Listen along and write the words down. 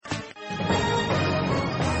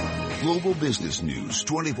Global business news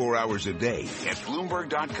 24 hours a day at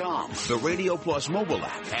Bloomberg.com, the Radio Plus mobile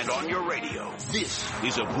app, and on your radio. This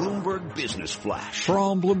is a Bloomberg Business Flash.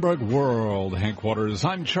 From Bloomberg World Headquarters,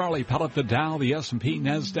 I'm Charlie Pellet. The Dow, the S&P,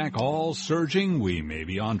 NASDAQ all surging. We may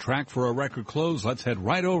be on track for a record close. Let's head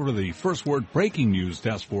right over to the First Word breaking news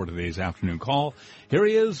desk for today's afternoon call. Here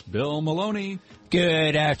he is, Bill Maloney.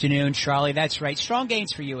 Good afternoon, Charlie. That's right. Strong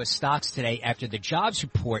gains for U.S. stocks today after the jobs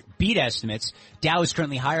report beat estimates. Dow is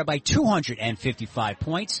currently higher by 255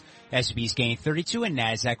 points. S&P's gained 32 and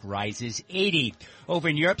NASDAQ rises 80. Over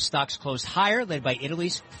in Europe, stocks closed higher, led by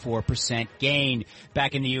Italy's 4% gain.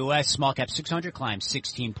 Back in the U.S., small cap 600 climbed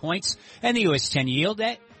 16 points, and the U.S. 10 yield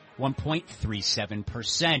at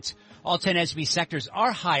 1.37%. All 10 S&P sectors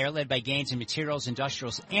are higher, led by gains in materials,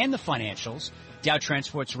 industrials, and the financials. Dow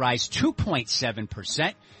Transports rise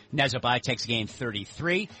 2.7%. Nasdaq Biotech's gained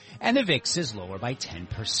 33, and the VIX is lower by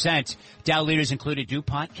 10%. Dow leaders included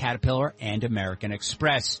DuPont, Caterpillar, and American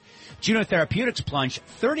Express. Juno Therapeutics plunged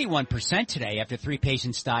 31% today after 3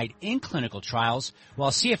 patients died in clinical trials, while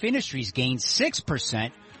CF Industries gained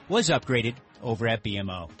 6%, was upgraded over at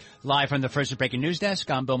BMO. Live from the First Breaking News Desk,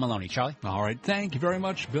 I'm Bill Maloney. Charlie? All right, thank you very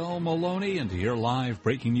much, Bill Maloney. And to hear live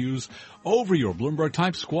breaking news over your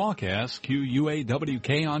Bloomberg-type squawkcast,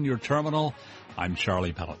 QUAWK on your terminal, I'm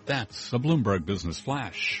Charlie Pellet. That's a Bloomberg Business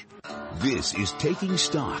Flash. This is Taking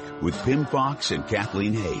Stock with Pim Fox and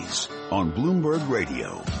Kathleen Hayes on Bloomberg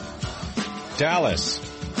Radio. Dallas.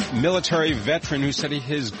 Military veteran who said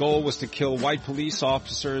his goal was to kill white police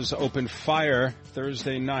officers opened fire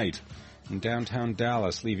Thursday night in downtown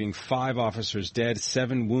Dallas, leaving 5 officers dead,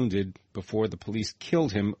 7 wounded before the police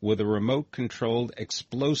killed him with a remote-controlled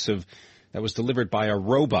explosive that was delivered by a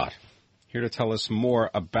robot. Here to tell us more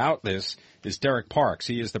about this is Derrick Parks.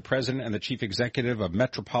 He is the president and the chief executive of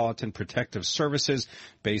Metropolitan Protective Services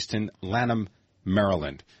based in Lanham,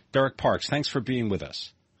 Maryland. Derrick Parks, thanks for being with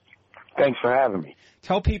us. Thanks for having me.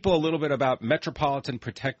 Tell people a little bit about Metropolitan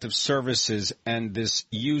Protective Services and this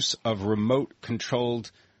use of remote-controlled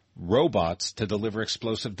robots to deliver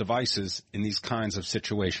explosive devices in these kinds of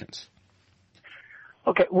situations.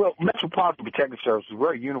 Okay, well, Metropolitan Protective Services,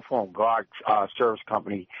 we're a uniform guard service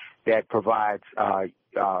company that provides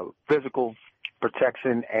physical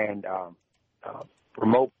protection and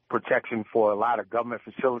remote protection for a lot of government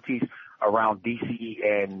facilities around D.C.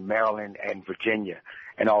 and Maryland and Virginia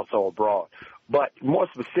and also abroad. But more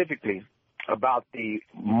specifically about the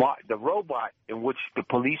robot in which the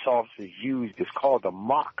police officers used is called the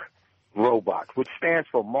MOC robot, which stands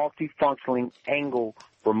for Multifunctioning Angle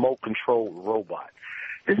Remote Control Robot.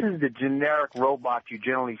 This is the generic robot you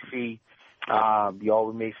generally see.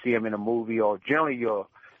 You may see them in a movie, or generally you'll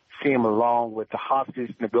see them along with the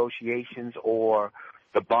hostage negotiations, or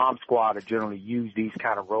the bomb squad are generally use these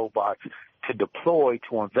kind of robots to deploy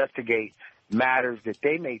to investigate matters that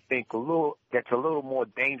they may think that's a little more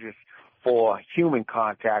dangerous for human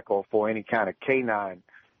contact or for any kind of canine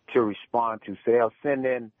to respond to. So they'll send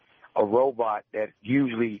in a robot that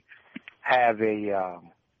usually have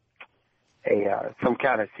some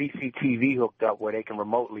kind of CCTV hooked up where they can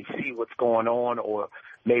remotely see what's going on, or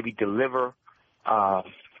maybe deliver a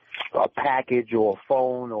package or a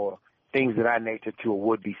phone or things of that nature to a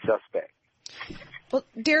would-be suspect. Well,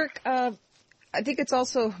 Derrick, I think it's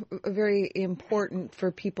also very important for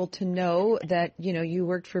people to know that, you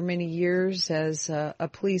worked for many years as a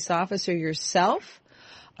police officer yourself.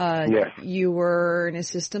 Yes. You were an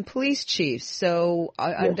assistant police chief. So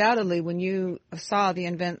yes. Undoubtedly, when you saw the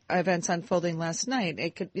events unfolding last night,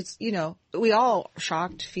 we all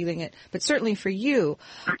shocked feeling it, but certainly for you,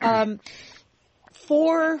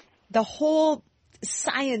 for the whole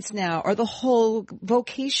science now, or the whole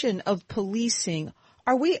vocation of policing,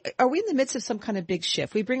 are we in the midst of some kind of big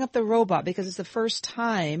shift? We bring up the robot because it's the first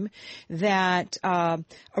time that a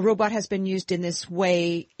robot has been used in this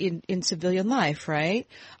way in civilian life, right?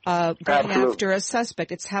 Going Absolutely. After a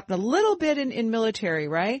suspect. It's happened a little bit in military,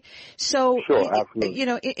 right? So, sure, absolutely.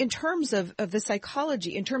 In terms of the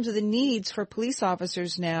psychology, in terms of the needs for police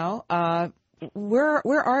officers now, where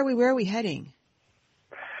are we? Where are we heading?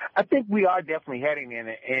 I think we are definitely heading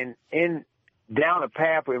in down a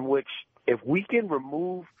path in which, if we can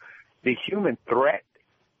remove the human threat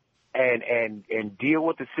and deal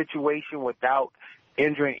with the situation without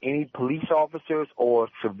injuring any police officers or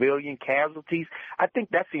civilian casualties, I think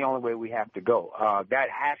that's the only way we have to go. That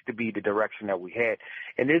has to be the direction that we head.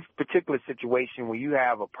 In this particular situation, where you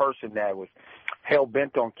have a person that was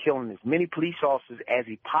hell-bent on killing as many police officers as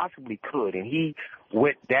he possibly could, and he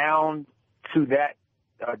went down to that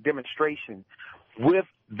demonstration with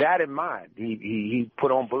that in mind. He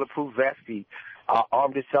put on bulletproof vests. He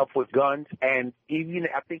armed himself with guns. And even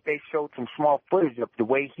I think they showed some small footage of the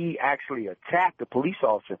way he actually attacked the police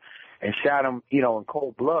officer and shot him, in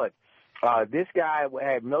cold blood. This guy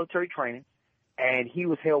had military training, and he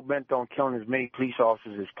was hell-bent on killing as many police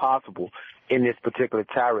officers as possible in this particular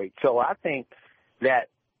tirade. So I think that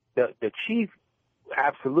the chief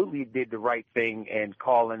absolutely did the right thing in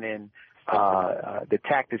calling in the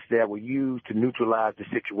tactics that were used to neutralize the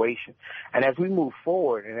situation. And as we move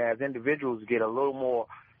forward and as individuals get a little more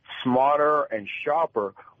smarter and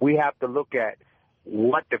sharper, we have to look at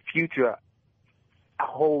what the future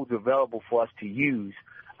holds available for us to use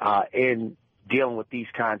in dealing with these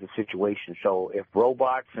kinds of situations. So if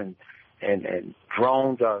robots and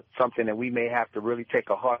drones are something that we may have to really take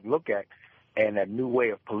a hard look at and a new way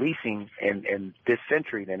of policing in this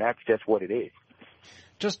century, then that's just what it is.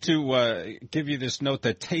 Just to give you this note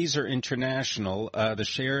that Taser International, the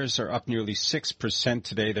shares are up nearly 6%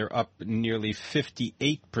 today. They're up nearly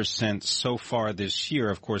 58% so far this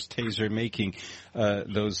year. Of course, Taser making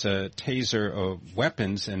those Taser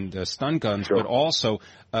weapons and stun guns, sure, but also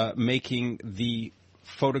making the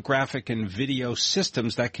photographic and video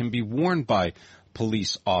systems that can be worn by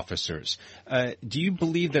police officers. Do you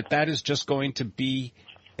believe that is just going to be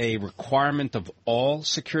a requirement of all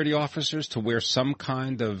security officers to wear some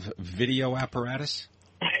kind of video apparatus?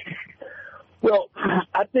 Well,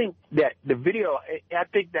 I think that the video, I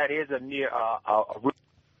think that is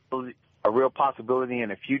a real possibility in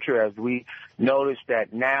the future, as we notice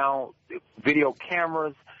that now video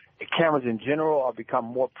cameras in general are become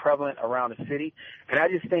more prevalent around the city. And I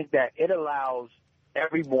just think that it allows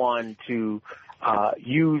everyone to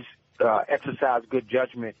exercise good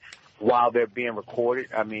judgment while they're being recorded.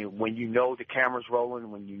 I mean, when you know the camera's rolling,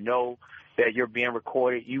 when you know that you're being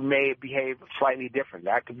recorded, you may behave slightly different.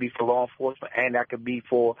 That could be for law enforcement, and that could be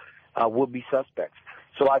for would-be suspects.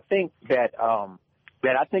 So I think that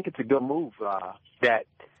I think it's a good move that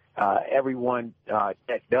everyone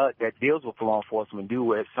that deals with law enforcement do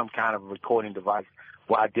with some kind of recording device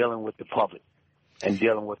while dealing with the public and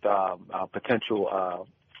dealing with potential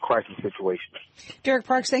crisis situation. Derrick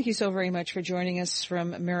Parks, thank you so very much for joining us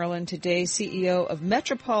from Maryland today. CEO of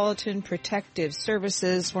Metropolitan Protective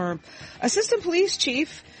Services, former Assistant Police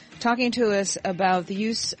Chief, talking to us about the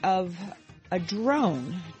use of a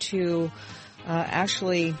drone to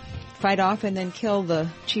actually fight off and then kill the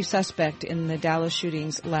chief suspect in the Dallas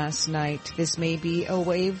shootings last night. This may be a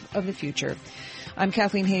wave of the future. I'm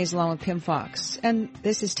Kathleen Hayes along with Pim Fox, and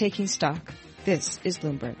this is Taking Stock. This is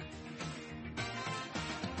Bloomberg.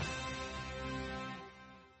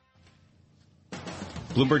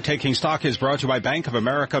 Bloomberg Taking Stock is brought to you by Bank of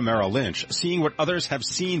America Merrill Lynch. Seeing what others have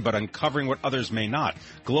seen, but uncovering what others may not.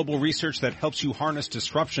 Global research that helps you harness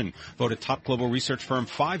disruption. Voted top global research firm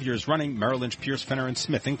 5 years running, Merrill Lynch, Pierce, Fenner &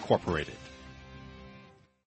 Smith Incorporated.